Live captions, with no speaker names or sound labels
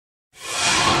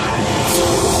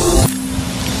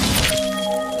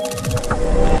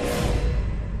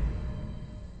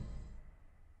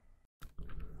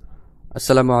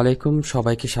আসসালামু আলাইকুম,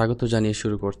 সবাইকে স্বাগত জানিয়ে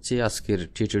শুরু করছি আজকের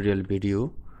টিউটোরিয়াল ভিডিও।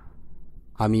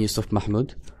 আমি ইউসুফ মাহমুদ।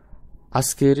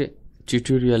 আজকের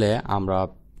টিউটোরিয়ালে আমরা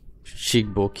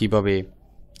শিখব কিভাবে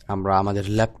আমরা আমাদের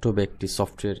ল্যাপটপে একটি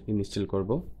সফটওয়্যার ইনস্টল করব।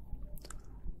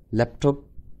 ল্যাপটপ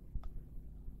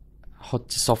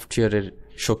হচ্ছে সফটওয়্যারের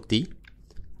শক্তি।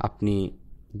 আপনি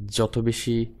যত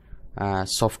বেশি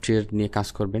সফটওয়্যার নিয়ে কাজ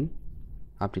করবেন,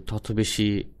 আপনি তত বেশি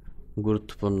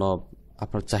গুরুত্বপূর্ণ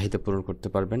আপনার চাহিদা পূরণ করতে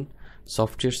পারবেন।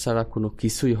 সফটওয়্যার ছাড়া কোনো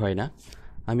কিছুই হয় না।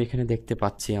 আমি এখানে দেখতে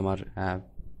পাচ্ছি আমার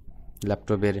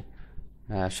ল্যাপটপের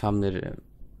সামনের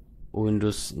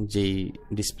উইন্ডোজ যেই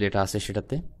ডিসপ্লেটা আছে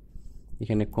সেটাতে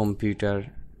এখানে কম্পিউটার,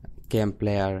 ক্যাম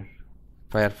প্লেয়ার,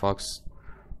 ফায়ারফক্স,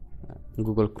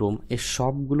 গুগল ক্রোম, এই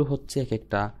সবগুলো হচ্ছে এক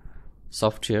একটা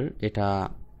সফটওয়্যার। এটা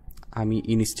আমি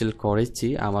ইনস্টল করেছি,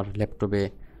 আমার ল্যাপটপে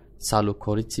চালু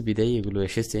করেছি বিদায় এগুলো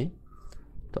এসেছে।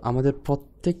 তো আমাদের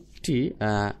প্রত্যেকটি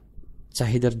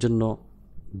চাহিদার জন্য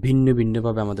ভিন্ন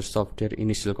ভিন্নভাবে আমাদের সফটওয়্যার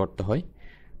ইনস্টল করতে হয়।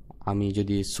 আমি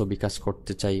যদি ছবি কাজ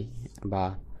করতে চাই বা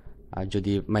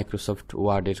যদি মাইক্রোসফট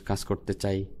ওয়ার্ডের কাজ করতে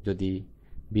চাই, যদি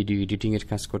ভিডিও এডিটিংয়ের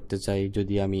কাজ করতে চাই,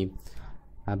 যদি আমি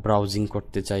ব্রাউজিং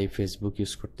করতে চাই, ফেসবুক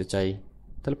ইউজ করতে চাই,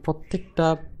 তাহলে প্রত্যেকটা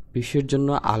বিষয়ের জন্য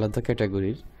আলাদা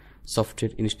ক্যাটাগরির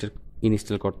সফটওয়্যার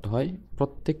ইনস্টল করতে হয়।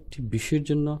 প্রত্যেকটি বিষয়ের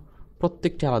জন্য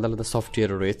প্রত্যেকটি আলাদা আলাদা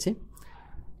সফটওয়্যারও রয়েছে।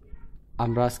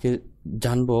 আমরা আজকে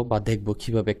জানবো বা দেখব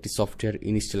কিভাবে একটি সফটওয়্যার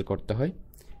ইনস্টল করতে হয়।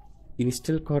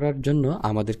 ইনস্টল করার জন্য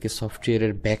আমাদেরকে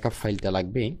সফটওয়্যারের ব্যাকআপ ফাইলটা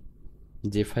লাগবে।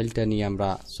 যে ফাইলটা নিয়ে আমরা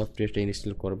সফটওয়্যারটা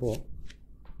ইনস্টল করব,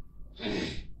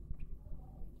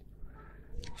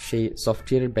 সেই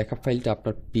সফটওয়্যারের ব্যাকআপ ফাইলটা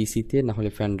আপনার পিসিতে না হলে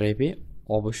ফ্যান ড্রাইভে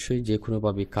অবশ্যই যে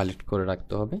কোনোভাবে কালেক্ট করে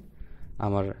রাখতে হবে।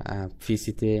 আমার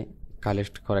পিসিতে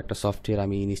কালেক্ট করা একটা সফটওয়্যার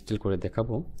আমি ইনস্টল করে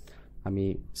দেখাবো। আমি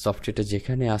সফটওয়্যারটা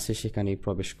যেখানে আছে সেখানেই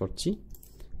প্রবেশ করছি।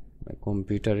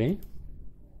 কম্পিউটারে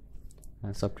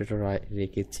সফটওয়্যারটা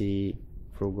রেখেছি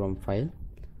প্রোগ্রাম ফাইল,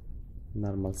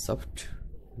 নর্মাল সফট,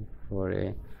 পরে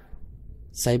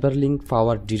সাইবারলিংক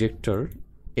পাওয়ার ডিরেক্টর।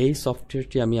 এই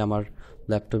সফটওয়্যারটি আমি আমার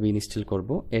ল্যাপটপে ইনস্টল করব।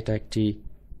 এটা একটি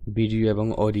ভিডিও এবং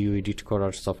অডিও এডিট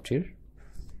করার সফটওয়্যার।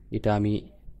 এটা আমি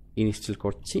ইনস্টল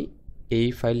করছি। এই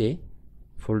ফাইলে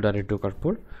ফোল্ডারে ঢোকার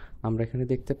পর আমরা এখানে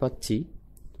দেখতে পাচ্ছি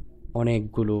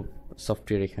অনেকগুলো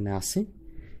সফটওয়্যার এখানে আছে।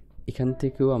 এখান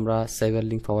থেকেও আমরা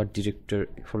সাইবারলিংক পাওয়ার ডিরেক্টর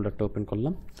ফোল্ডারটা ওপেন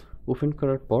করলাম। ওপেন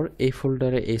করার পর এই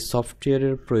ফোল্ডারে এই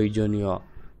সফটওয়্যারের প্রয়োজনীয়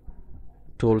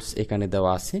টুলস এখানে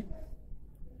দেওয়া আছে।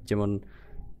 যেমন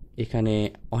এখানে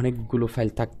অনেকগুলো ফাইল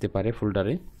থাকতে পারে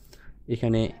ফোল্ডারে।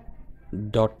 এখানে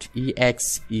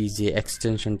 .exe যে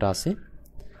এক্সটেনশনটা আছে,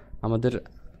 আমাদের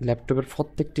ল্যাপটপের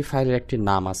প্রত্যেকটি ফাইলের একটি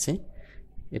নাম আছে।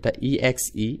 এটা exe,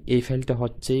 এই ফাইলটা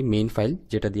হচ্ছে মেইন ফাইল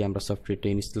যেটা দিয়ে আমরা সফটওয়্যারটা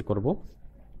ইনস্টল করব।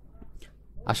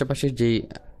 আশেপাশের যেই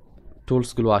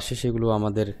টুলসগুলো আসে সেগুলো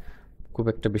আমাদের খুব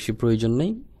একটা বেশি প্রয়োজন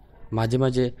নেই। মাঝে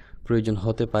মাঝে প্রয়োজন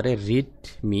হতে পারে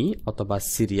রিডমি অথবা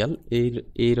সিরিয়াল,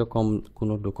 এইরকম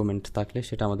কোনো ডকুমেন্ট থাকলে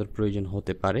সেটা আমাদের প্রয়োজন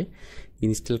হতে পারে।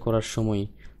 ইনস্টল করার সময়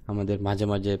আমাদের মাঝে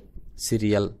মাঝে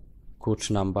সিরিয়াল, কোড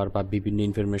নাম্বার বা বিভিন্ন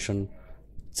ইনফরমেশন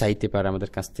চাইতে পারে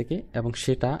আমাদের কাছ থেকে, এবং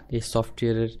সেটা এই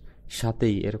সফটওয়্যারের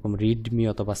সাথেই এরকম রিডমি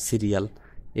অথবা সিরিয়াল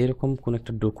এরকম কোন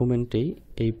একটা ডকুমেন্টেই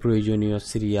এই প্রয়োজনীয়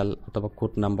সিরিয়াল অথবা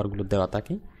কোড নাম্বারগুলো দেওয়া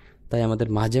থাকে। তাই আমাদের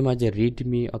মাঝে মাঝে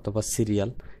রিডমি অথবা সিরিয়াল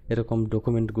এরকম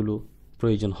ডকুমেন্টগুলো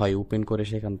প্রয়োজন হয়। ওপেন করে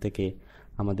সেখান থেকে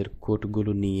আমাদের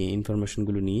কোডগুলো নিয়ে,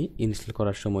 ইনফরমেশনগুলো নিয়ে ইনস্টল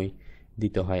করার সময়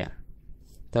দিতে হয়।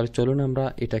 তাহলে চলুন আমরা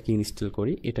এটাকে ইনস্টল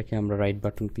করি। এটাকে আমরা রাইট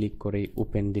বাটন ক্লিক করে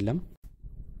ওপেন দিলাম।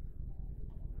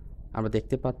 আমরা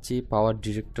দেখতে পাচ্ছি পাওয়ার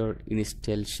ডিরেক্টর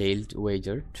ইনস্টল শেল্ড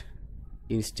ওয়েজার্ট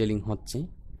ইনস্টলিং হচ্ছে।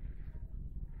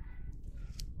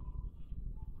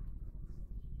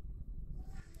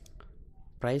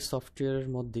 প্রায় সফটওয়্যারের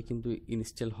মধ্যে কিন্তু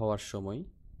ইনস্টল হওয়ার সময়,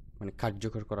 মানে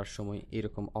কার্যকর করার সময়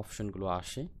এরকম অপশনগুলো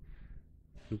আসে,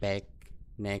 ব্যাক,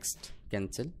 নেক্সট,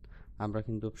 ক্যান্সেল। আমরা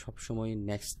কিন্তু সবসময়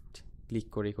নেক্সট ক্লিক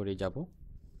করে করে যাব।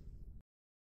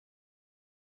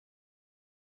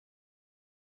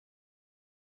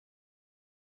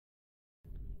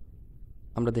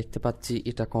 আমরা দেখতে পাচ্ছি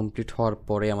এটা কমপ্লিট হওয়ার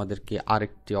পরে আমাদেরকে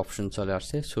আরেকটি অপশন চলে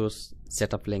আসছে, শোস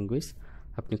সেটআপ ল্যাঙ্গুয়েজ।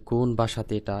 আপনি কোন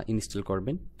ভাষাতে এটা ইনস্টল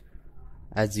করবেন।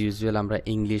 অ্যাজ ইউজুয়াল আমরা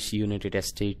ইংলিশ ইউনাইটেড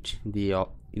স্টেট দিয়ে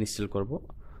ইনস্টল করব।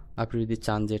 আপনি যদি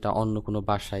চান যে এটা অন্য কোনো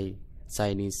ভাষায়,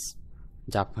 চাইনিজ,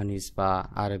 জাপানিজ বা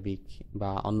আরবিক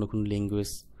বা অন্য কোনো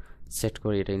ল্যাঙ্গুয়েজ সেট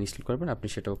করে এটা ইনস্টল করবেন, আপনি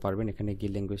সেটাও পারবেন। এখানে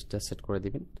গিয়ে ল্যাঙ্গুয়েজটা সেট করে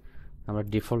দিবেন। আমরা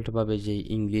ডিফল্টভাবে যে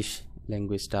ইংলিশ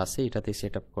ল্যাঙ্গুয়েজটা আছে এটাতে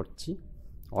সেট আপ করছি,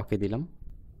 ওকে দিলাম।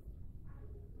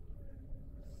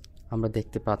 আমরা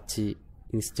দেখতে পাচ্ছি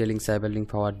ইনস্টলিং সাইবারলিংক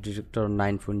পাওয়ার ডিরেক্টর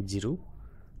 9.0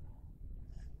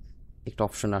 একটা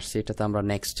অপশন আসছে, এটাতে আমরা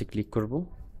নেক্সটে ক্লিক করব।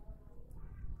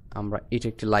 আমরা এটা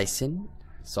একটি লাইসেন্স,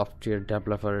 সফটওয়্যার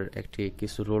ডেভেলপারের একটি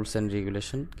কিছু রুলস অ্যান্ড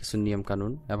রেগুলেশন, কিছু নিয়ম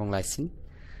কানুন এবং লাইসেন্স।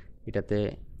 এটাতে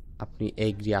আপনি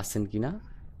এগ্রি আছেন কি না,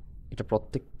 এটা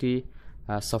প্রত্যেকটি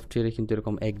সফটওয়্যারে কিন্তু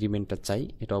এরকম এগ্রিমেন্টটা চাই,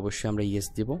 এটা অবশ্যই আমরা ইয়েস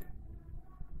দেব।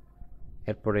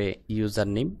 এরপরে ইউজার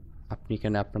নেম, আপনি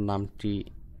এখানে আপনার নামটি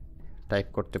টাইপ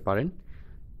করতে পারেন।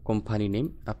 কোম্পানি নেম,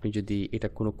 আপনি যদি এটা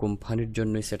কোনো কোম্পানির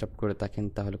জন্যই সেট আপ করে থাকেন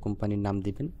তাহলে কোম্পানির নাম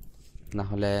দিবেন, না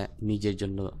হলে নিজের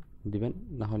জন্য দিবেন,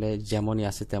 না হলে যেমনই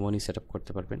আছে তেমনই সেট আপ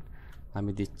করতে পারবেন।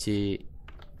 আমি দিচ্ছি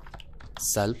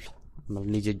সেলফ, আমার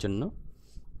নিজের জন্য।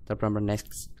 তারপর আমরা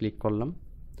নেক্সট ক্লিক করলাম,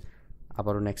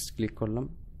 আবারও নেক্সট ক্লিক করলাম,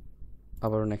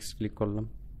 আবারও নেক্সট ক্লিক করলাম।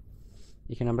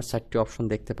 এখানে আমরা 4টি অপশন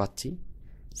দেখতে পাচ্ছি: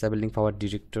 স্যাবেলিং পাওয়ার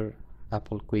director,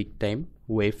 Apple quick time,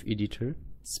 wave editor,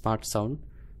 smart sound,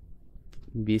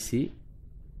 BC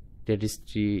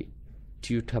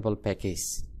ডিস্ট্রিবিউটেবল package.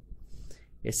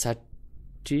 এই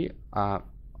 4টি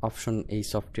অপশন এই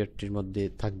সফটওয়্যারটির মধ্যে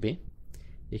থাকবে।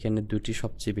 এখানে দুটি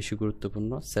সবচেয়ে বেশি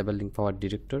গুরুত্বপূর্ণ: স্যাবেলিং পাওয়ার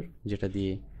ডিরেক্টর, যেটা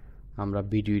দিয়ে আমরা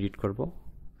ভিডিও এডিট করব,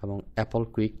 এবং অ্যাপল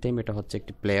কুইক টাইম, এটা হচ্ছে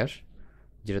একটি প্লেয়ার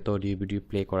যেটাতে অডিও ভিডিও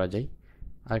প্লে করা যায়।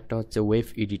 আরেকটা হচ্ছে ওয়েভ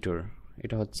এডিটর,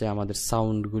 এটা হচ্ছে আমাদের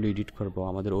সাউন্ডগুলো এডিট করব,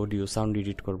 আমাদের অডিও সাউন্ড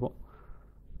এডিট করব।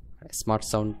 স্মার্ট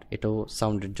সাউন্ড, এটাও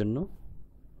সাউন্ডের জন্য।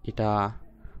 এটা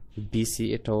বিসি,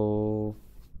 এটাও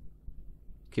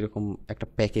কীরকম একটা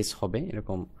প্যাকেজ হবে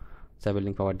এরকম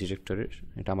স্যাবেলিং পাওয়ার ডিরেক্টরের,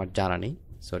 এটা আমার জানা নেই,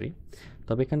 সরি।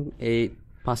 তবে এখানে এই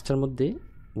 5টার মধ্যে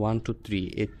 1 2 3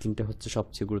 এই 3টে হচ্ছে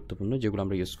সবচেয়ে গুরুত্বপূর্ণ, যেগুলো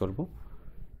আমরা ইউজ করব।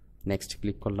 নেক্সট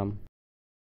ক্লিক করলাম।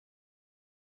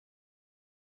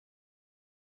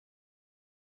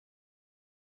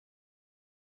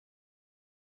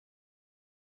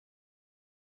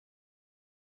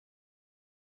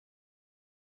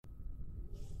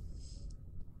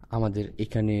 আমাদের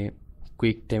এখানে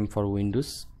কুইক টাইম ফর উইন্ডোজ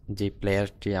যে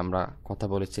প্লেয়ারটি আমরা কথা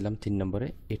বলেছিলাম 3 নম্বরে,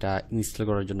 এটা ইনস্টল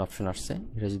করার জন্য অপশন আসছে।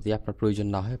 এটা যদি আপনার প্রয়োজন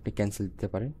না হয় আপনি ক্যান্সেল দিতে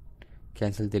পারেন।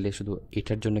 ক্যান্সেল দিলে শুধু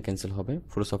এটার জন্য ক্যান্সেল হবে,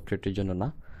 পুরো সফটওয়্যারটির জন্য না।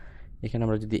 এখানে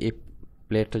আমরা যদি এই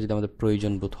প্লেয়ারটা যদি আমাদের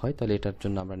প্রয়োজন বোধ হয় তাহলে এটার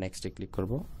জন্য আমরা নেক্সটে ক্লিক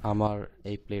করব। আমার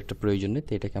এই প্লেয়ারটা প্রয়োজন নেই,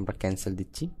 তো এটাকে আমরা ক্যান্সেল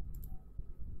দিচ্ছি।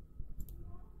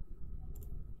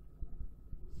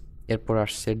 এরপর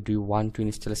আসছে do you want to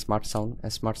install smart sound.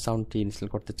 Smart সাউন্ডটি install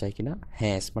করতে চাই কিনা?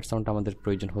 হ্যাঁ, স্মার্ট সাউন্ড আমাদের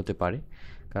প্রয়োজন হতে পারে,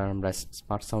 কারণ আমরা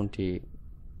স্মার্ট সাউন্ডটি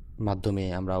মাধ্যমে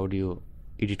আমরা অডিও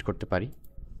এডিট করতে পারি।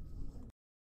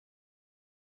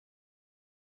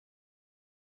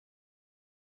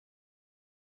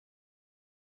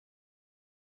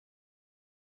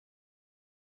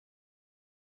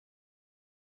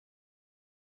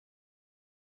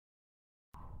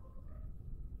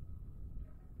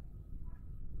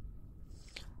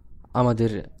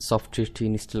 আমাদের সফটওয়্যারটি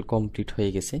ইনস্টল কমপ্লিট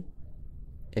হয়ে গেছে।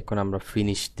 এখন আমরা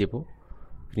ফিনিশ দেব,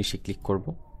 ফিনিশে ক্লিক করব।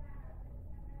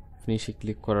 ফিনিশে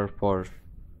ক্লিক করার পর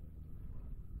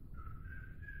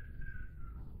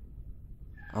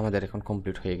আমাদের এখন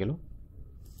কমপ্লিট হয়ে গেল।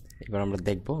 এবার আমরা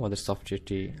দেখব আমাদের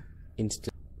সফটওয়্যারটি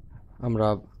ইনস্টল। আমরা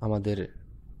আমাদের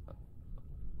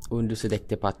উইন্ডোজে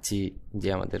দেখতে পাচ্ছি যে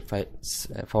আমাদের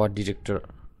পাওয়ার ডিরেক্টর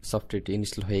সফটওয়্যারটি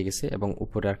ইনস্টল হয়ে গেছে, এবং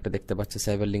উপরে একটা দেখতে পাচ্ছি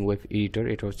স্যাবেলিং ওয়েভ এডিটর,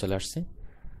 এটাও চলে আসছে।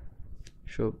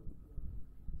 সো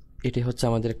এটি হচ্ছে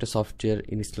আমাদের একটা সফটওয়্যার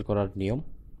ইনস্টল করার নিয়ম।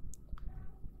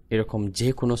 এরকম যে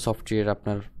কোনো সফটওয়্যার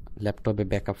আপনার ল্যাপটপে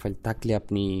ব্যাকআপ ফাইল থাকলে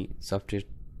আপনি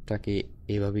সফটওয়্যারটাকে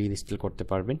এইভাবে ইনস্টল করতে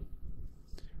পারবেন।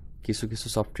 কিছু কিছু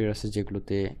সফটওয়্যার আছে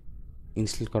যেগুলোতে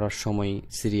ইনস্টল করার সময়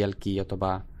সিরিয়াল কি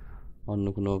অথবা অন্য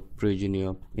কোনো প্রয়োজনীয়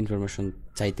ইনফরমেশন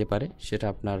চাইতে পারে, সেটা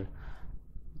আপনার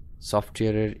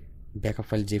সফটওয়্যারের ব্যাকআপ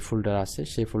ফাইল যে ফোল্ডার আছে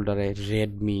সেই ফোল্ডারে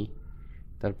রেডমি,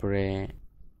 তারপরে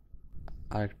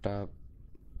আরেকটা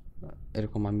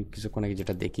এরকম আমি কিছুক্ষণ আগে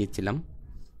যেটা দেখিয়েছিলাম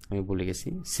আমি ভুলে গেছি,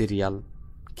 সিরিয়াল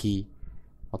কি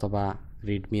অথবা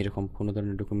রেডমি, এরকম কোনো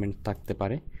ধরনের ডকুমেন্ট থাকতে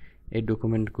পারে। এই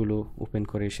ডকুমেন্টগুলো ওপেন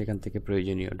করে সেখান থেকে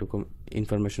প্রয়োজনীয়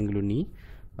ইনফরমেশনগুলো নিয়ে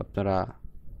আপনারা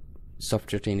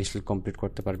সফটওয়্যারটা ইনস্টল কমপ্লিট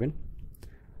করতে পারবেন।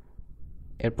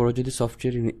 এরপরও যদি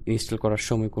সফটওয়্যার ইনস্টল করার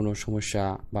সময় কোনো সমস্যা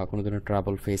বা কোনো ধরনের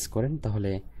ট্রাবল ফেস করেন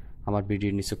তাহলে আমার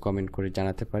ভিডিওর নিচে কমেন্ট করে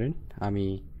জানাতে পারেন। আমি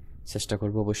চেষ্টা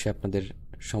করব অবশ্যই আপনাদের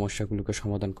সমস্যাগুলোকে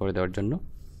সমাধান করে দেওয়ার জন্য।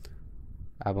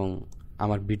 এবং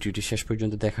আমার ভিডিওটি শেষ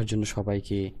পর্যন্ত দেখার জন্য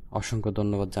সবাইকে অসংখ্য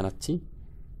ধন্যবাদ জানাচ্ছি।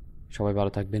 সবাই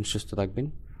ভালো থাকবেন, সুস্থ থাকবেন,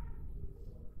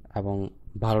 এবং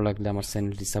ভালো লাগলে আমার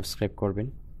চ্যানেলটি সাবস্ক্রাইব করবেন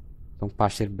এবং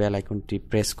পাশের বেল আইকনটি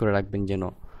প্রেস করে রাখবেন যেন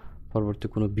পরবর্তী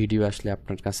কোনো ভিডিও আসলে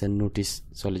আপনার কাছে নোটিশ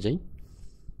চলে যায়।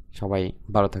 সবাই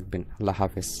ভালো থাকবেন। আল্লাহ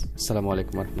হাফেজ। আসসালামু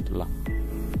আলাইকুম রহমতুল্লাহ।